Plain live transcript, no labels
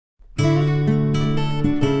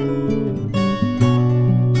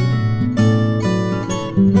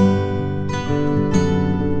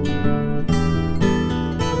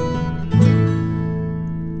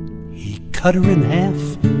cut her in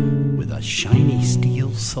half with a shiny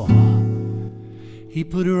steel saw. He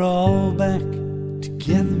put her all back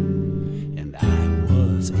together, and I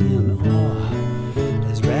was in awe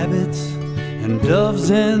as rabbits and doves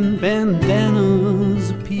and bandanas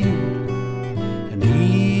appeared, and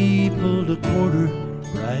he pulled a quarter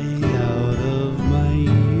right out of my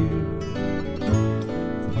ear.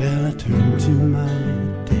 Well, I turned to my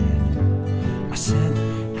dad. I said,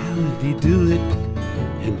 how did he do it?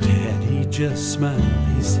 And Dad, he just smiled.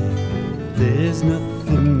 He said, there's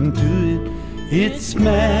nothing to it. It's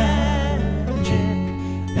magic,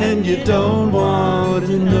 and you don't want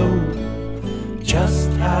to know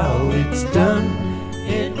just how it's done.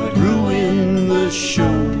 It would ruin the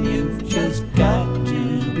show. You've just got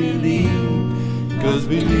to believe, 'cause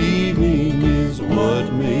believing is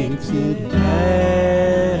what makes it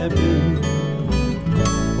happen.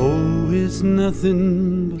 Oh, it's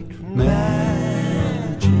nothing but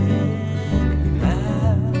magic,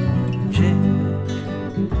 magic.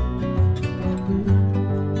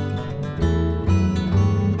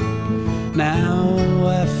 Now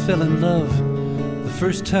I fell in love the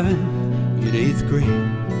first time in 8th grade,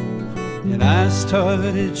 and I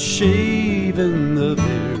started shaving the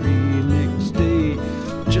very next day.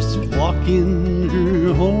 Just walking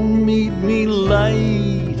her home made me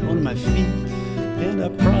light on my feet, and I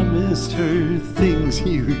promised her things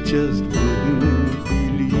you just wouldn't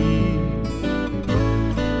believe.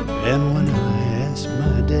 And when I asked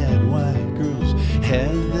my dad why girls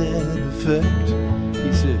had that effect,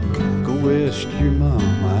 he said, go ask your mom,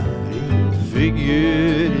 I ain't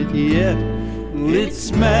figured it yet.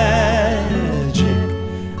 It's magic,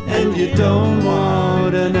 and you don't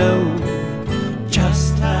want to know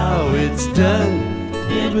just how it's done.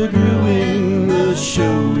 It would ruin the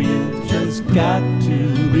show. You've just got to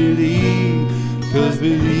believe, 'cause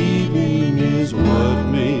believing is what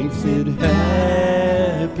makes it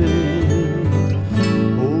happen.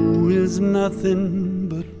 Oh, it's nothing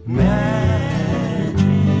but magic.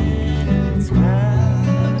 It's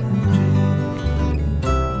magic.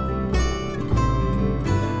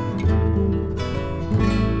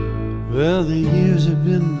 Well, the years have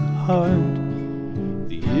been hard,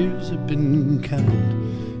 the years have been kind.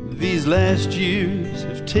 These last years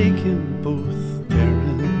have taken both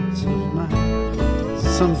parents of mine.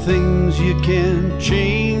 Some things you can't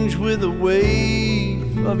change with a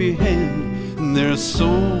wave of your hand, and there are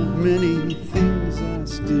so many things I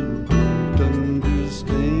still don't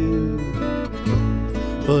understand.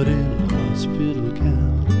 But in a hospital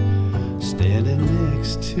gown, standing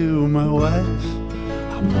next to my wife,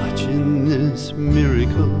 I'm watching this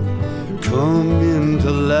miracle come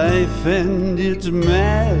into life, and it's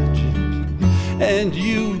magic, and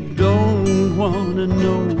you don't want to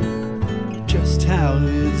know just how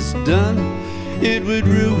it's done. It would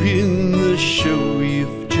ruin the show.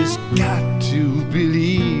 You've just got to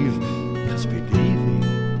believe, 'cause believing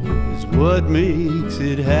is what makes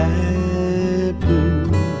it happen.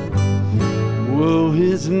 Whoa,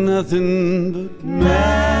 it's nothing but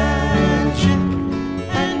magic,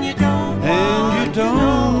 and you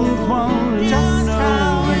don't want to just know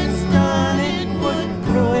how it's done. It would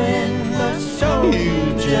ruin the show. You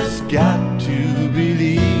just got to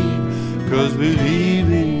believe, 'cause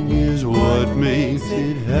believing is what makes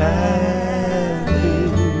it happen.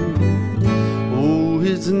 Oh,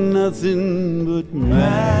 it's nothing but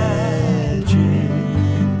magic,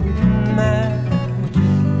 magic.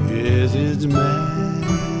 Yes, it's magic.